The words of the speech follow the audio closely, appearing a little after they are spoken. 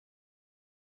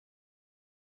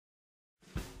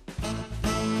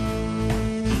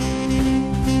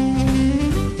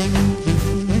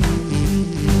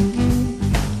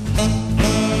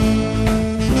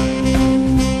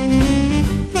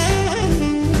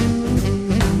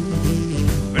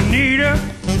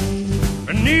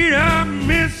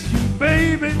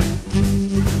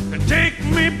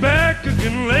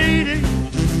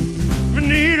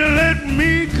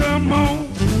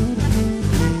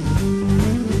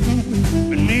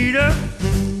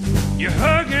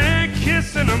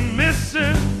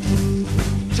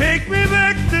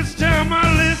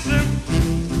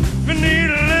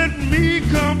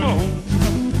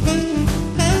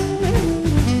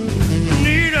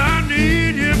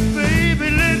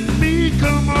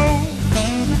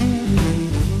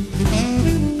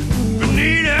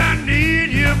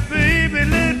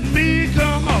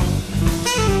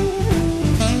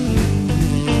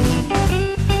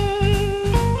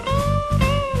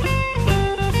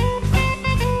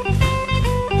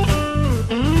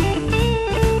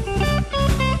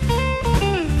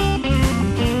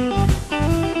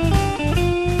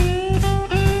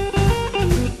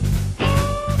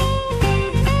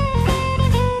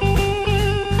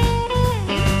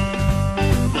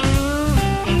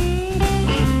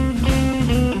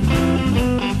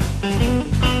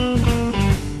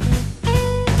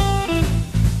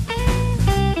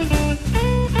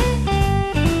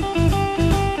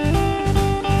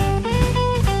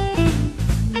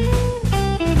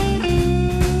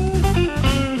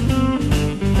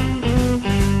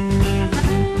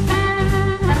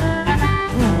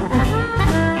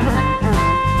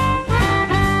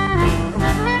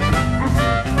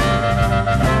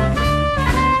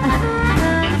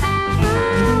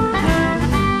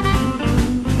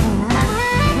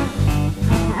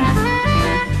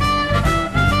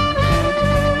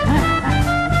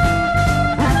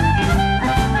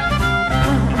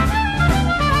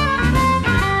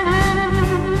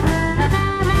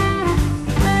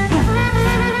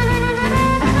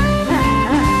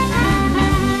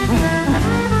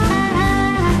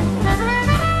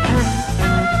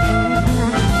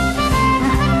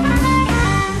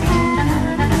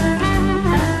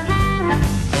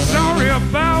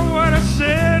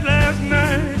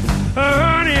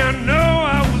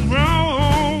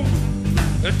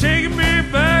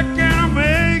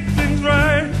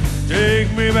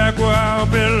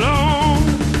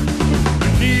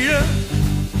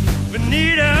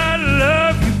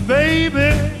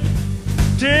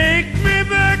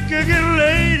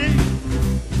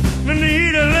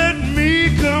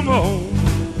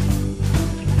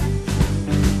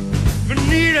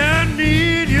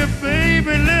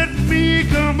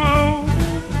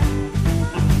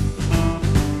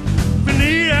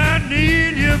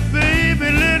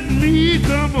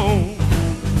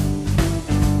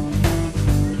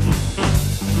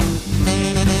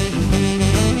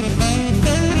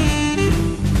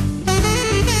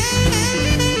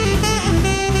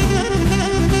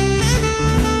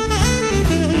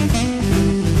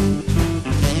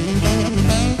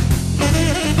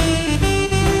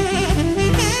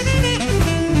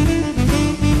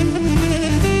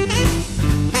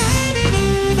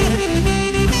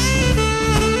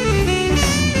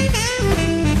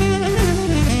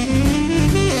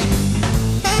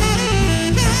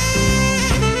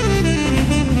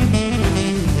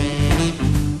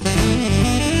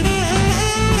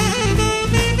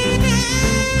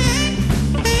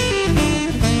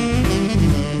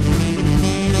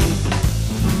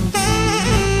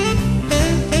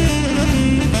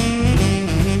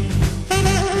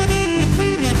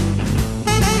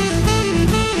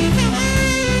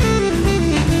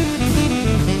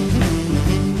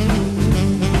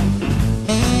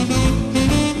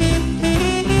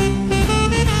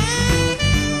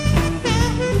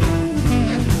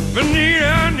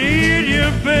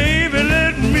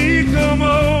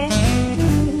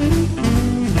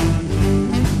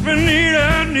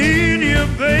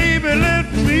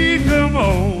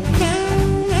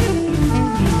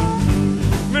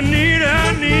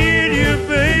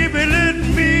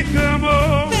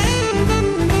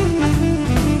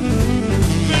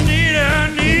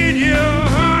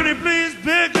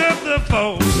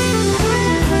for.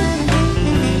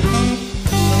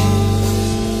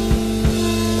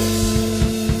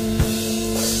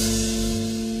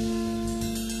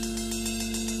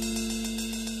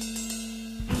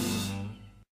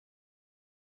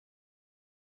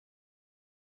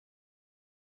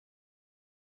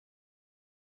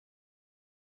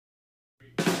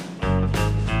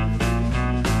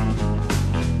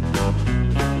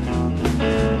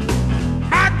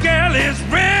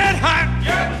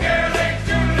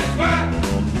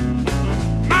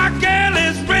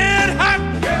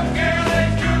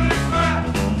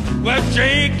 She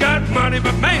ain't got money,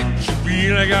 but man, she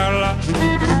really got a lot.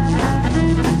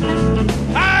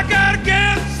 I got a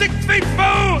gal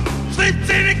 6'4", sleeps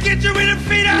in the kitchen with her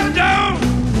feet outdoors.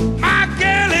 My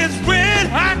gal is red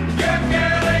hot. Your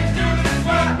gal ain't doing this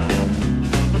right.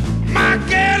 My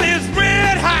gal is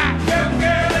red hot. Your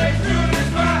gal ain't doing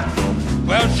this right.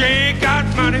 Well, she ain't got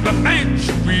money, but man,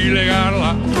 she really got a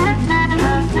lot.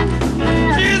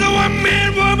 She's a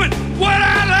one-man woman. What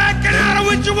I like and I don't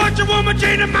want you watch a woman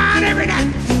change her mind every night.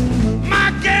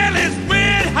 My gal is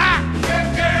red hot. Your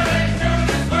gal ain't doing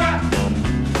this right.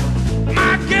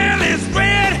 My gal is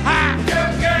red hot. Your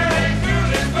gal ain't doing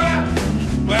this right.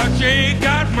 Well, she ain't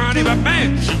got money, but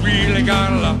man, she really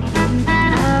got a lot.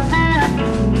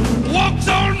 Walks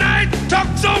all night,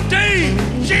 talks all day.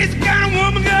 She's the kind of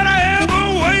woman got a hell of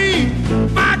a way.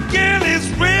 My gal is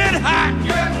red hot.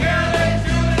 Your gal ain't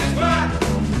doing this right.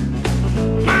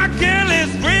 My gal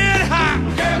is red hot.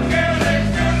 Your gal ain't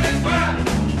doing this right.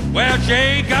 Well, she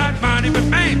ain't got money, but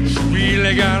man, she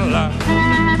really got a lot.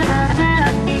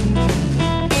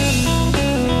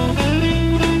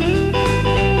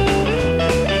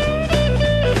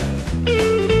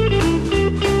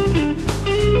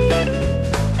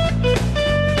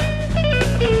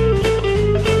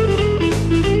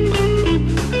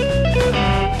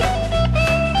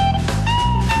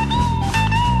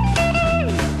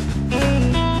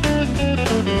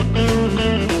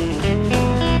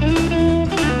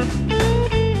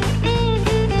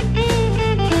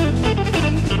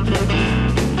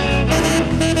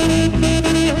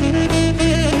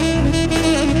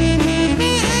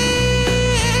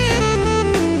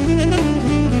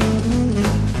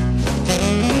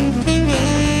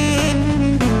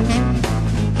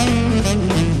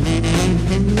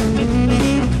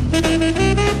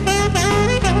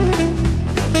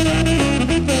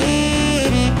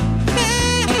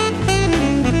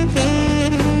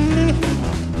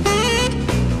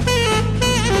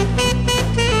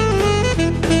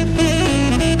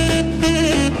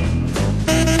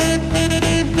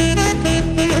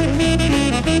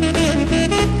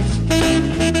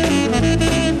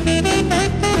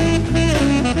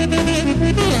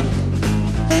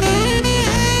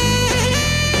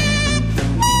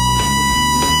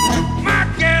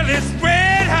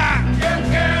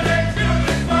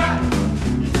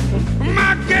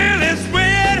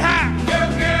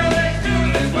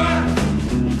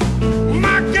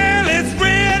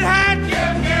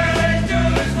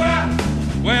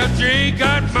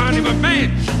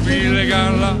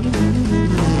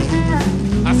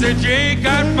 She ain't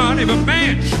got money, but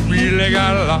man, she really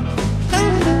got a lot.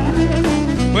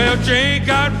 Well, she ain't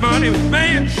got money, but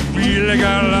man, she really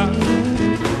got a lot.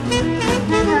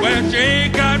 Well, she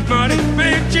ain't got money, but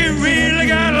man, she really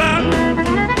got a lot.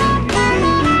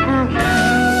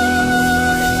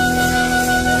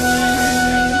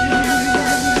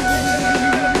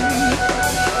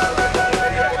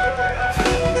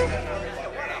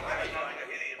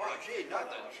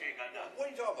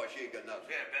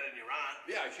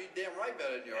 Yeah, she's damn right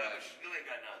better than your aunt. She still ain't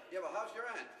got nothing. Yeah, but how's your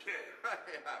aunt? Yeah.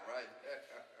 Yeah, right.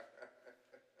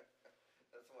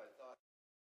 That's what I thought.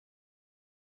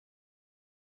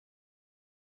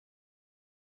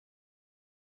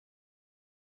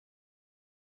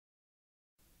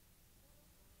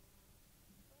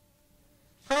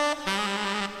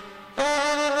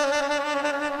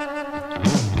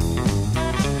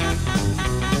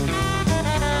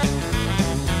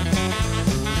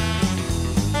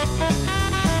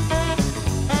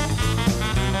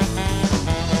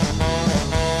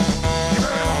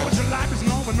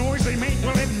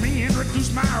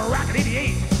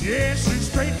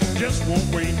 Just won't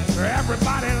wait.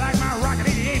 Everybody like my rocket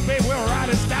 88, baby, we'll ride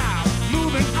in style,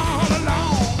 moving all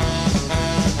along.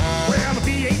 Well, the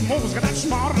V8 motor's got that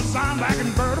smarter design, black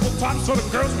convertible top, so the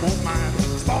girls won't mind.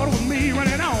 Started with me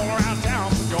running all around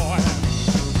town for joy.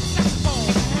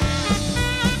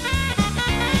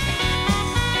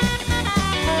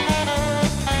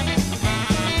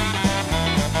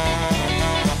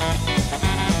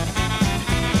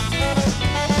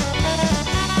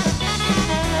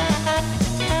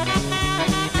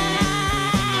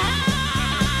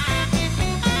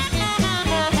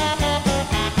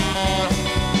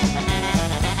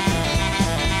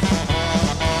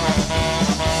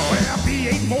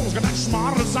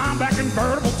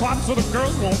 twat so the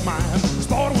girls won't mind.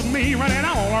 Sport with me running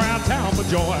all around town for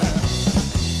joy.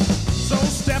 So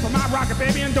step on my rocket,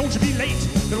 baby, and don't you be late.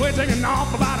 Cause we're taking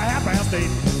off about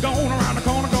 8:30. Going around the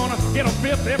corner, gonna get a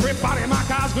fifth. Everybody in my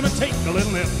car's gonna take a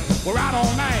little lift. We're out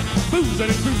all night, boozing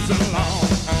and cruising along.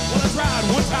 Well, let's ride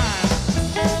one time.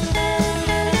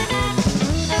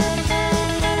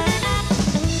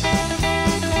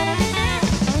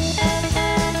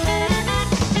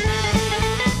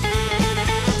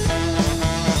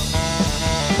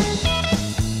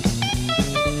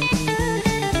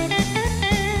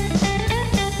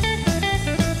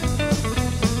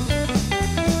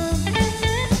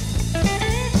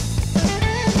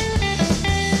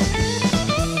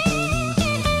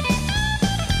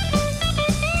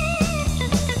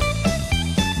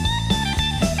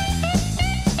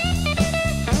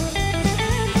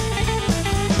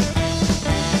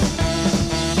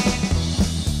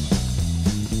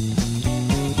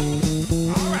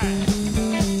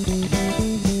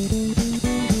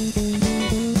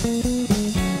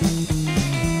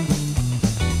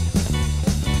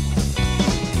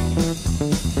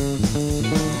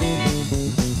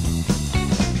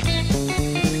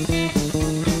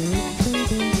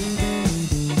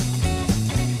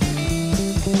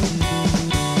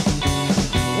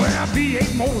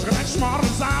 V8 motors got that smarter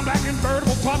design, black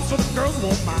convertible top so the girls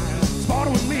won't mind.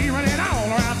 Sporting with me running all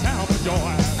around town for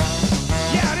joy.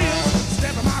 Yeah, it is.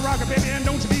 Step in my rocket, baby, and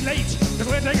don't you be late.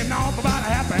 Cause we're taking off about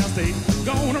 8:30.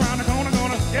 Going around the corner,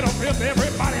 gonna get a fifth.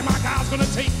 Everybody in my car's gonna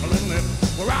take a little lift.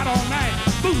 We're out all night,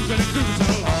 boozing and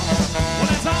cruising along. Well,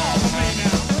 that's all for me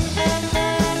now.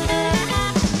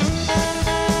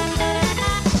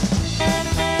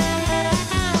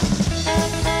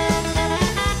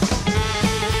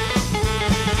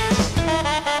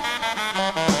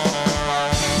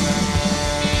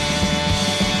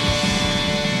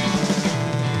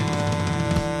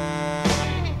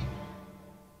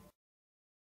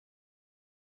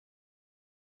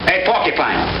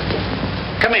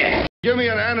 Porcupine, come here. Give me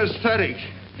an anesthetic.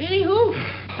 Any who?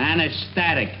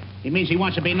 Anesthetic. It means he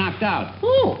wants to be knocked out.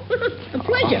 Oh, a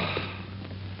pleasure.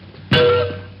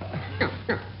 No,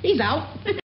 he's out.